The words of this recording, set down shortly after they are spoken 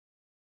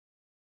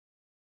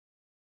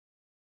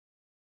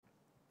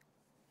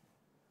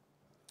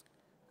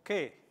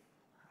Okay,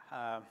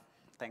 uh,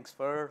 thanks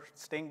for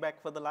staying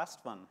back for the last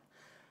one.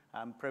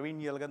 I'm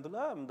Praveen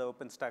Yelgandula. I'm the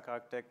OpenStack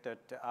architect at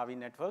Avi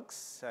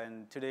Networks,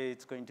 and today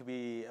it's going to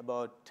be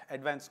about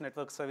advanced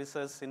network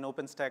services in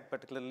OpenStack,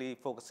 particularly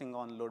focusing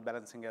on load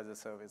balancing as a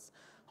service.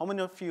 How many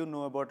of you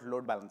know about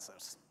load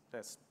balancers?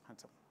 Yes,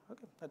 hands up.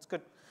 Okay, that's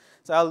good.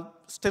 So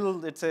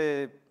it's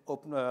a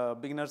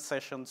beginner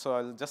session, so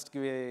I'll just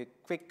give a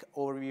quick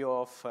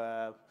overview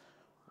of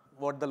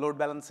what the load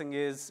balancing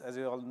is. As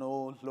you all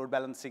know, load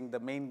balancing, the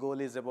main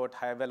goal is about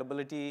high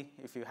availability.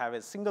 If you have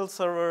a single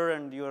server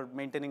and you're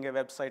maintaining a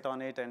website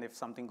on it, and if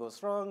something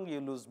goes wrong,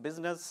 you lose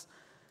business.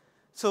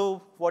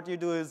 So what you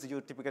do is you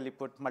typically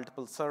put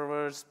multiple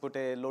servers, put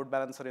a load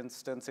balancer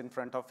instance in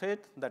front of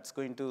it that's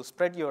going to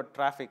spread your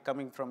traffic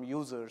coming from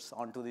users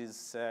onto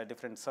these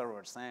different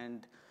servers.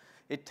 And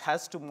it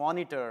has to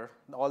monitor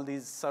all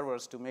these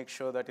servers to make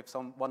sure that if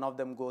one of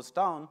them goes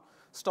down,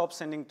 stop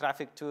sending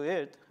traffic to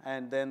it,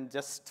 and then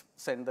just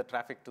send the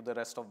traffic to the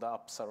rest of the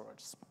up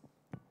servers.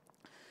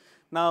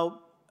 Now,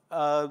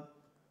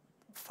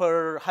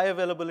 for high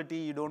availability,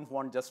 you don't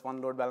want just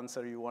one load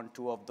balancer, you want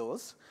two of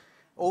those.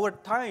 Over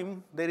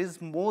time, there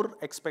is more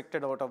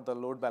expected out of the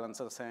load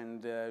balancers,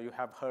 and you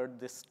have heard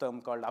this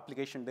term called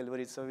application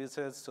delivery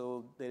services,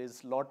 so there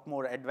is a lot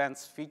more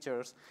advanced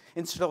features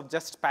instead of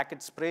just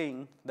packet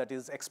spraying that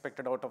is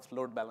expected out of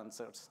load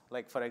balancers.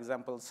 Like, for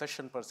example,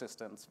 session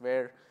persistence,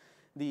 where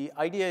the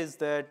idea is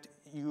that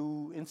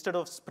you, instead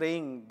of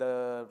spraying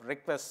the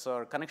requests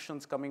or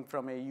connections coming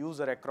from a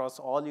user across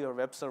all your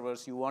web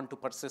servers, you want to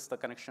persist the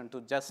connection to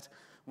just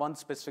one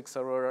specific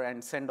server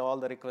and send all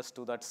the requests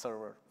to that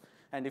server.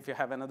 And if you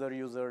have another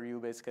user, you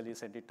basically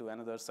send it to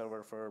another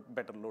server for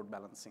better load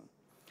balancing.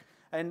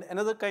 And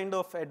another kind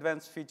of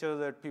advanced feature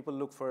that people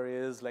look for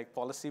is like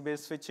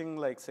policy-based switching.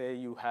 Like, say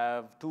you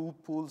have two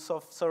pools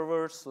of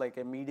servers, like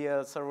a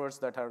media servers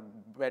that are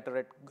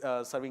better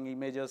at serving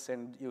images,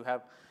 and you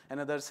have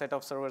another set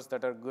of servers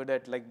that are good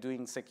at like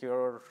doing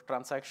secure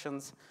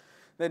transactions.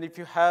 Then if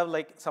you have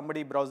like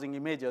somebody browsing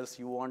images,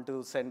 you want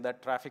to send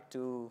that traffic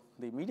to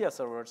the media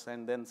servers,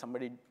 and then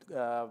somebody,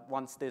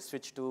 once they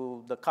switch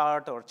to the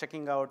cart or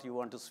checking out, you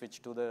want to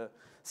switch to the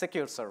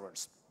secure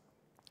servers.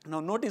 Now,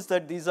 notice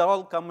that these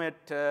all come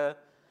at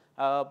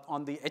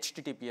on the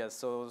HTTPS,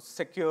 so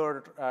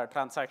secure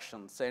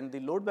transactions. And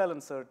the load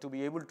balancer, to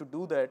be able to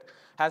do that,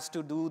 has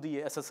to do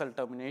the SSL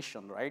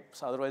termination, right?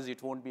 So otherwise,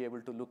 it won't be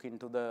able to look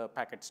into the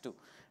packets too.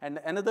 And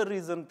another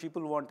reason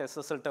people want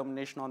SSL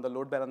termination on the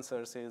load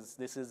balancers is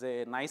this is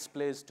a nice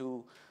place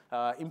to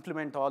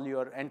implement all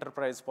your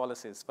enterprise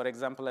policies. For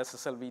example,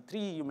 SSL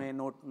v3, you may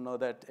not know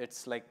that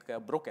it's like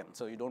broken,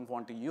 so you don't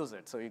want to use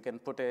it. So you can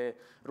put a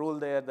rule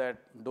there that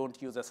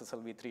don't use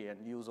SSL v3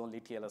 and use only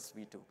TLS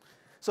v2.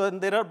 So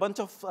there are a bunch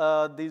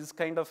of these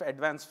kind of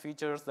advanced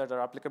features that are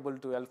applicable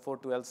to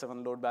L4 to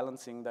L7 load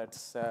balancing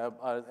that's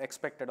are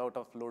expected out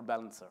of load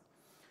balancer.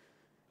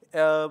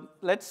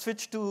 Let's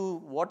switch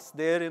to what's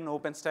there in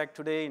OpenStack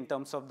today in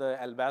terms of the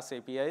LBaaS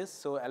APIs.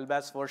 So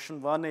LBaaS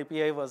version 1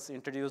 API was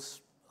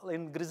introduced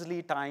in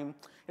Grizzly time.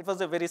 It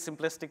was a very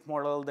simplistic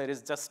model. There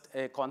is just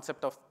a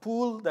concept of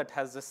pool that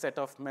has a set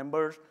of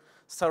member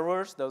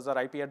servers. Those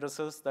are IP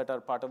addresses that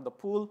are part of the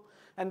pool.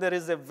 And there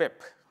is a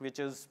VIP, which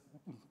is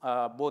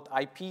both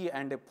IP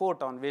and a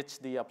port on which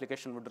the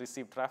application would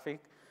receive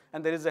traffic.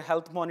 And there is a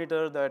health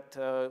monitor that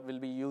will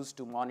be used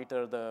to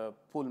monitor the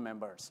pool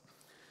members.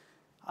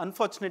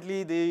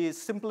 Unfortunately, the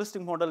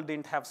simplistic model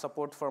didn't have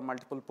support for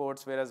multiple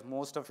ports, whereas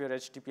most of your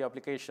HTTP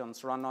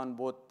applications run on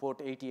both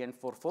port 80 and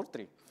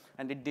 443.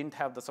 And it didn't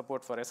have the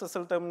support for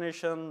SSL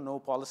termination, no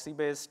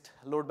policy-based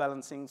load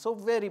balancing, so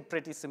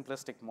pretty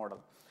simplistic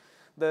model.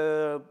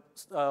 The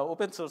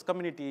open source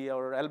community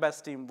or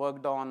LBaaS team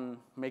worked on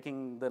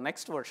making the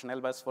next version,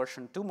 LBaaS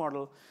version 2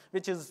 model,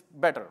 which is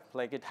better.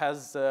 Like, it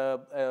has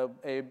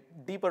a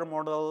deeper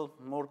model,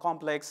 more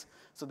complex.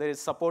 So there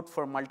is support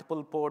for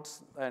multiple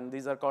ports, and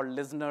these are called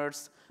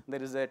listeners.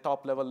 There is a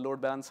top-level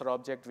load balancer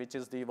object, which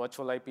is the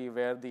virtual IP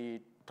where the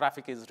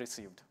traffic is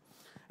received.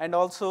 And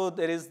also,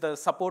 there is the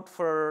support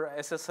for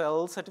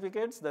SSL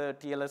certificates, the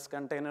TLS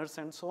containers,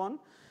 and so on.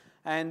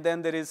 And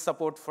then there is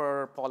support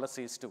for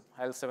policies too,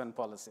 L7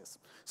 policies.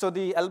 So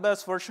the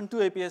LBaaS version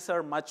 2 APIs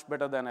are much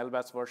better than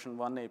LBaaS version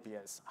 1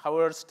 APIs.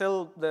 However,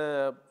 still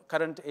the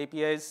current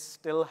APIs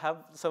still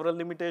have several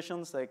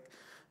limitations. Like,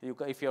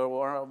 if you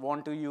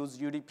want to use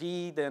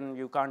UDP, then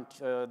you can't,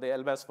 the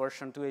LBaaS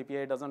version 2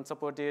 API doesn't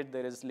support it.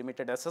 There is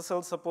limited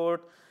SSL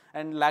support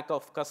and lack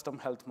of custom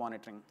health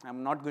monitoring.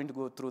 I'm not going to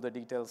go through the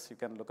details. You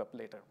can look up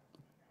later.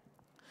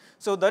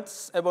 So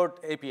that's about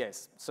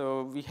APIs.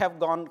 So we have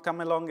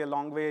come along a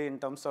long way in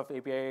terms of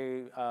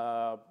API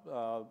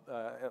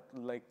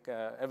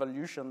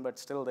evolution, but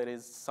still there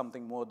is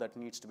something more that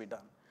needs to be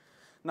done.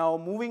 Now,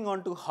 moving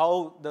on to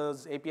how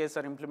those APIs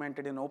are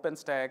implemented in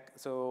OpenStack.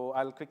 So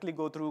I'll quickly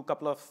go through a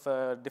couple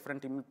of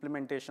different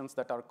implementations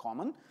that are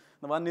common.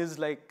 The one is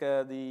like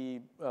the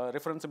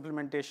reference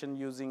implementation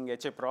using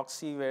HA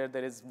proxy, where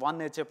there is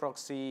one HA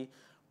proxy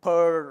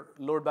per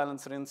load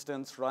balancer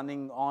instance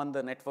running on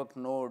the network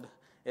node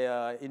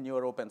in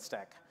your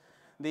OpenStack.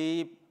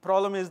 The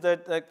problem is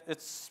that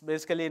it's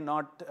basically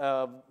not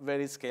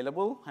very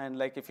scalable. And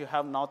like if you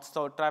have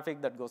north-south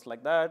traffic that goes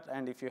like that,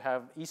 and if you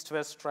have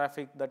east-west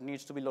traffic that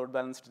needs to be load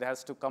balanced, it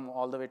has to come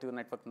all the way to the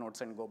network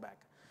nodes and go back.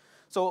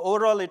 So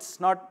overall, it's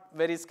not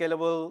very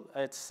scalable.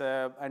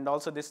 And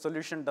also this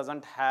solution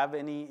doesn't have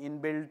any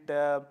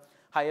inbuilt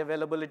high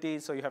availability,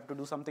 so you have to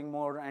do something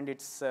more. And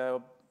it's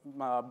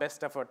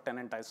best effort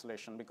tenant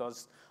isolation,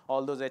 because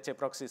all those HA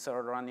proxies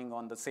are running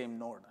on the same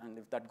node. And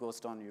if that goes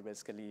down, you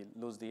basically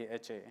lose the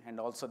HA. And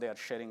also, they are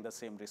sharing the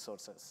same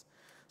resources.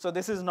 So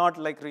this is not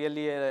like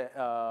really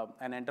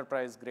an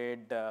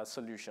enterprise-grade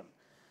solution.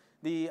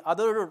 The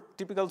other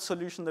typical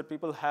solution that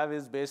people have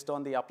is based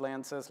on the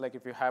appliances. Like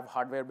if you have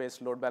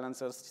hardware-based load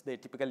balancers, they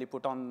typically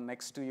put on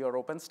next to your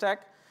OpenStack.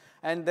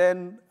 And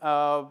then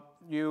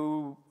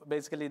you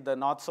basically, the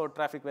north-south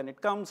traffic, when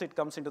it comes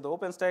into the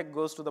OpenStack,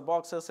 goes to the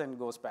boxes, and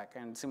goes back.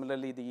 And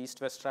similarly, the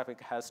east-west traffic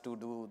has to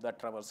do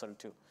that traversal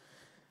too.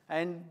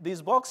 And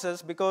these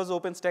boxes, because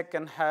OpenStack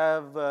can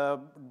have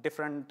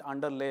different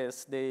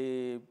underlays,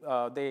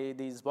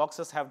 these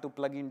boxes have to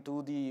plug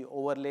into the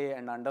overlay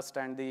and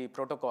understand the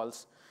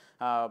protocols,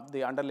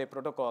 the underlay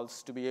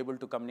protocols, to be able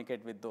to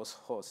communicate with those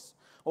hosts.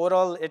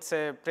 Overall, it's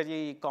a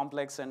pretty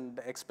complex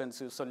and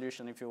expensive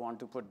solution if you want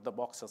to put the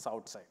boxes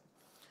outside.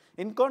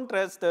 In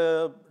contrast,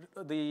 the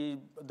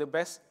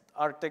best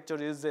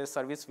architecture is a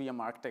service VM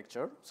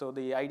architecture. So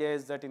the idea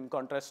is that in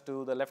contrast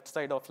to the left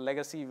side of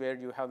legacy, where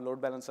you have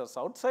load balancers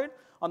outside,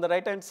 on the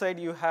right-hand side,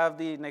 you have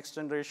the next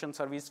generation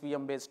service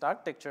VM-based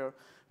architecture,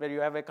 where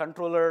you have a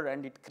controller,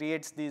 and it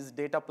creates these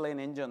data plane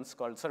engines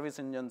called service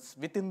engines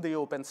within the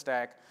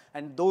OpenStack,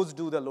 and those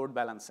do the load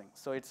balancing.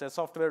 So it's a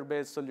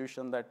software-based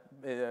solution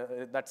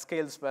that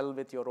scales well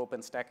with your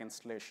OpenStack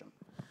installation.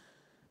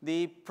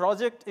 The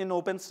project in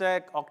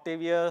OpenStack,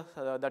 Octavia,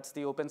 that's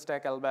the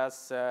OpenStack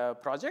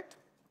LBaaS project.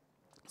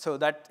 So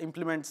that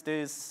implements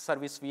this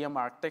service VM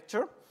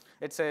architecture.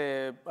 It's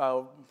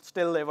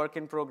still a work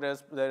in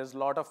progress. There's a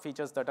lot of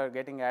features that are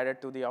getting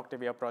added to the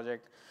Octavia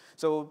project.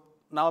 So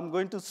now I'm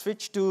going to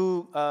switch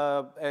to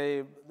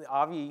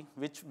Avi,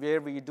 where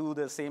we do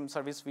the same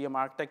service VM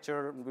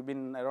architecture. We've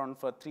been around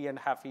for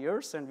 3.5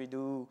 years, and we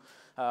do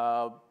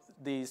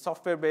the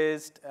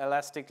software-based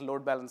elastic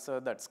load balancer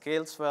that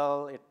scales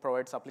well. It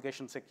provides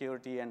application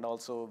security and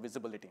also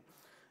visibility.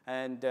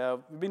 And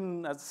we've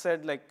been, as I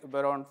said, like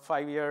around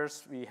 5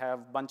 years. We have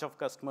a bunch of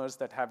customers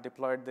that have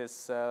deployed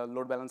this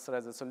load balancer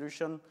as a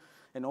solution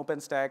in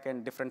OpenStack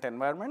and different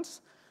environments.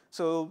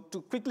 So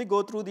to quickly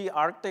go through the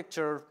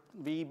architecture,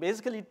 we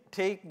basically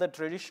take the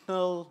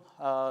traditional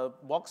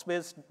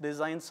box-based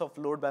designs of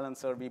load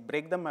balancer, we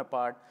break them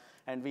apart,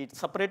 and we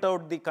separate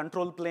out the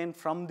control plane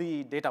from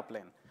the data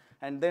plane,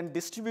 and then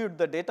distribute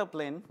the data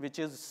plane, which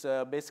is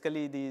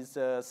basically these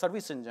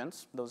service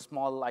engines, those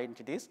small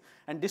entities,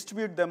 and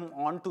distribute them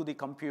onto the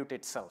compute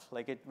itself,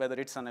 like whether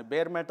it's on a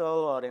bare metal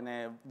or in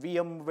a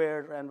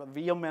VMware and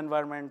VM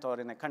environment or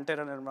in a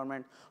container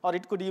environment, or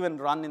it could even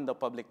run in the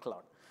public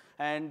cloud.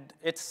 And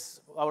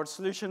our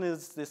solution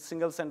is this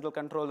single central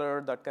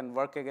controller that can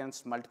work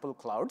against multiple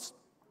clouds.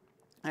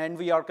 And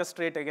we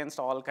orchestrate against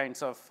all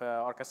kinds of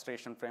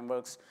orchestration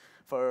frameworks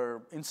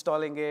for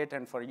installing it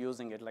and for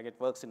using it. Like it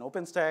works in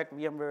OpenStack,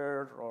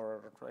 VMware,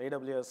 or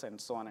AWS,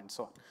 and so on and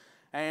so on.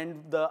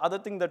 And the other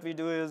thing that we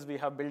do is we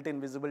have built-in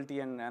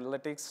visibility and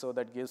analytics, so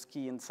that gives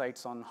key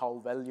insights on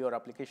how well your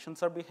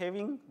applications are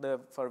behaving,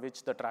 for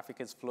which the traffic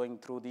is flowing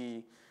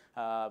through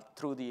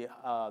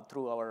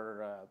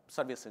our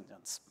service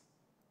engines.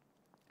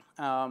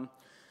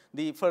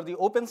 For the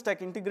OpenStack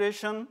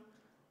integration,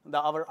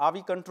 our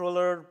Avi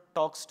controller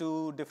talks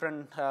to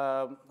different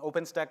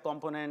OpenStack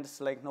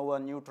components like Nova,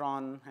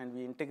 Neutron, and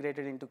we integrate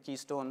it into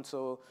Keystone.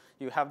 So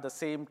you have the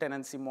same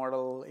tenancy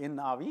model in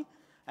Avi.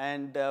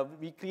 And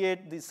we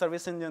create the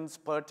service engines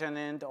per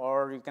tenant,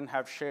 or you can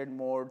have shared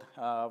mode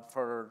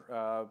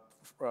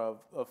for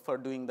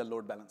doing the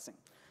load balancing.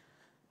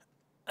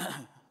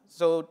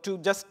 So to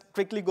just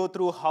quickly go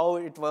through how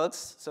it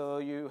works, so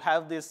you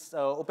have this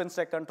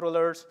OpenStack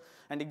controllers,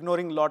 and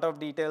ignoring a lot of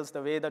details,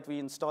 the way that we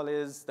install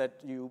is that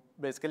you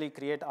basically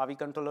create Avi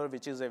controller,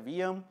 which is a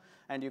VM,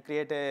 and you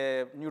create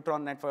a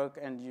Neutron network,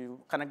 and you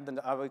connect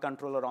the Avi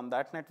controller on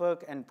that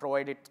network and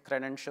provide it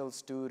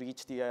credentials to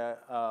reach the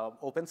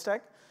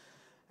OpenStack.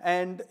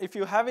 And if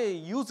you have a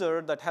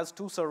user that has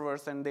 2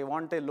 servers and they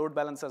want a load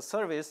balancer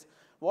service,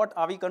 what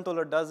Avi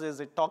controller does is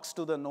it talks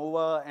to the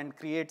Nova and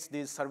creates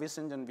these service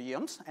engine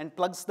VMs and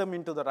plugs them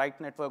into the right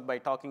network by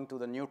talking to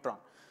the Neutron.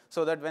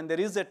 So that when there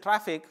is a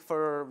traffic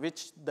for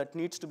which that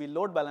needs to be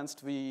load balanced,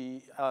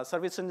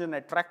 service engine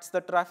attracts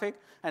the traffic,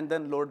 and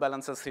then load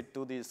balances it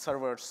to the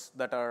servers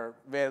that are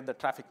where the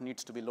traffic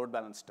needs to be load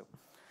balanced to.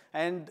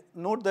 And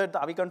note that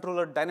the Avi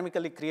controller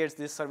dynamically creates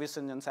these service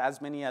engines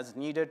as many as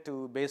needed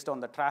based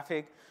on the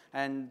traffic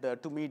and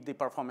to meet the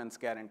performance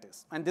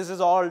guarantees. And this is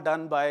all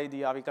done by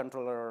the Avi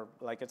controller,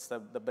 like it's the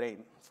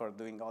brain for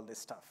doing all this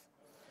stuff.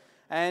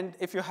 And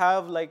if you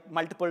have like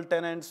multiple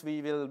tenants,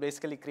 we will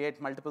basically create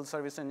multiple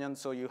service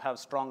engines so you have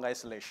strong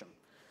isolation.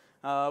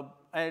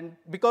 And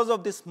because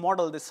of this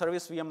model, this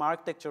service VM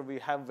architecture, we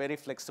have very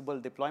flexible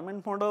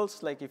deployment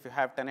models. Like if you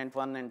have tenant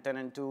 1 and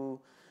tenant 2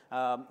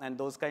 and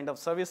those kind of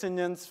service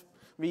engines,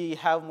 we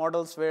have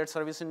models where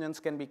service engines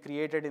can be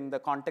created in the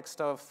context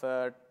of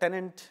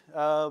tenant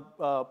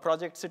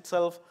projects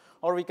itself,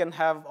 or we can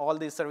have all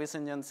these service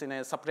engines in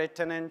a separate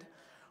tenant.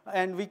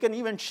 And we can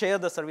even share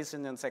the service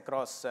engines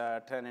across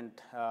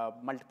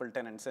multiple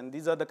tenants. And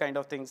these are the kind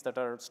of things that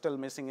are still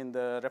missing in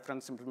the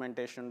reference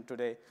implementation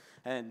today.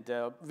 And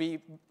we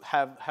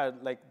have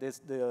had like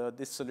this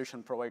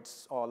solution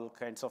provides all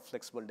kinds of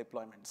flexible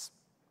deployments.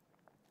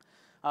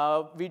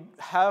 We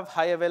have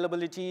high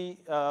availability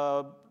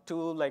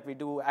too, like we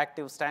do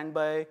active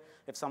standby.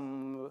 If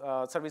some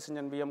service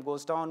engine VM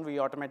goes down, we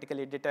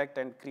automatically detect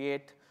and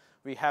create.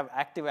 We have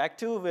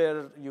active,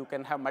 where you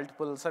can have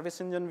multiple service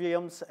engine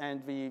VMs,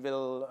 and we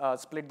will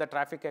split the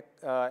traffic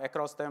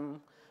across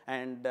them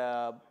and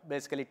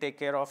basically take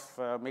care of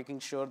making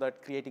sure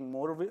that creating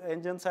more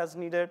engines as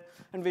needed.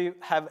 And we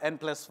have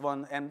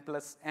N+1,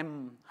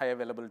 N+M high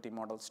availability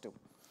models too.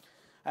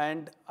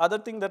 And other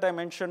thing that I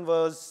mentioned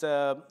was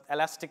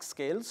elastic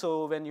scale.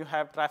 So when you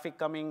have traffic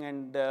coming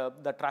and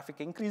the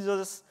traffic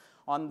increases,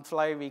 on the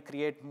fly we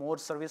create more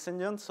service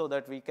engines so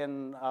that we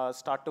can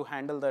start to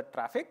handle the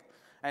traffic.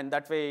 And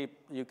that way,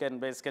 you can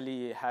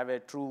basically have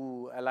a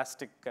true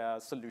elastic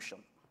solution.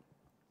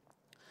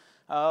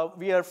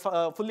 We are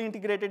fully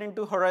integrated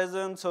into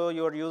Horizon, so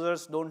your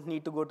users don't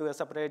need to go to a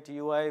separate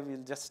UI.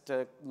 We'll just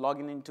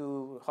log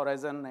into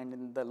Horizon, and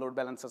in the load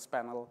balancers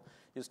panel,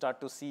 you start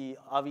to see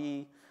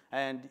AVI,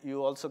 and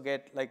you also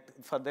get, like,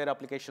 for their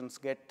applications,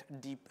 get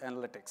deep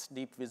analytics,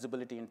 deep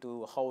visibility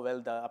into how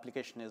well the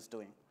application is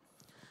doing.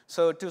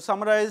 So to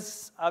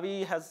summarize,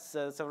 AVI has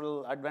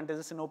several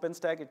advantages in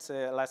OpenStack. It's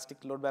an elastic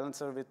load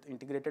balancer with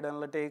integrated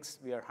analytics.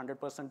 We are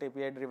 100%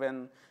 API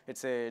driven.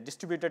 It's a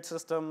distributed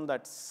system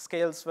that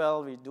scales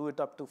well. We do it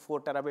up to 4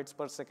 terabits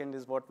per second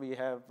is what we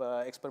have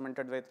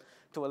experimented with,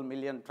 12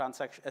 million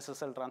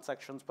SSL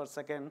transactions per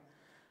second.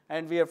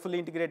 And we are fully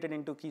integrated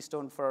into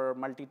Keystone for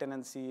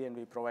multi-tenancy, and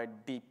we provide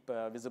deep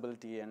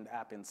visibility and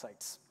app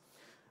insights.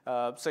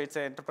 So it's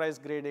an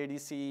enterprise-grade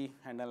ADC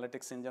and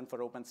analytics engine for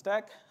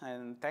OpenStack.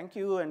 And thank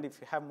you. And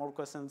if you have more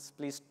questions,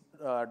 please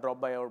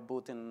drop by our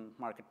booth in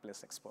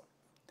Marketplace Expo.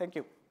 Thank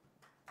you.